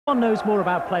No one knows more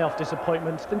about playoff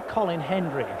disappointment than Colin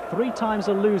Hendry, 3 times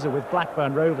a loser with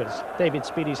Blackburn Rovers. David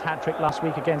Speedie's hat-trick last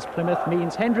week against Plymouth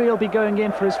means Hendry will be going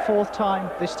in for his 4th time.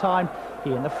 This time,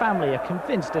 he and the family are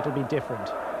convinced it'll be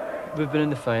different. We've been in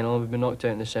the final, we've been knocked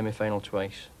out in the semi-final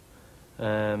twice.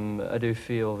 I do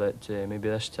feel that maybe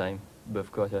this time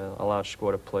we've got a large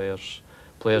squad of players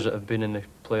that have been in the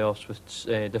playoffs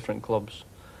with different clubs.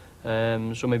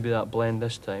 So maybe that blend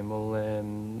this time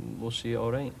we'll see it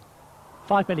all right.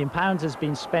 £5 million has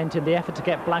been spent in the effort to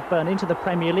get Blackburn into the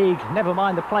Premier League. Never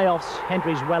mind the playoffs,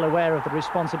 Hendry's well aware of the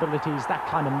responsibilities that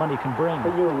kind of money can bring.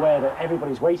 But you're aware that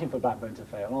everybody's waiting for Blackburn to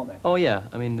fail, aren't they? Oh yeah,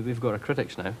 I mean, we've got our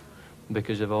critics now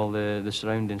because of all the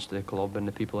surroundings to the club and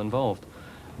the people involved.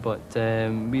 But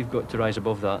we've got to rise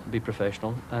above that, be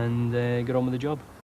professional and get on with the job.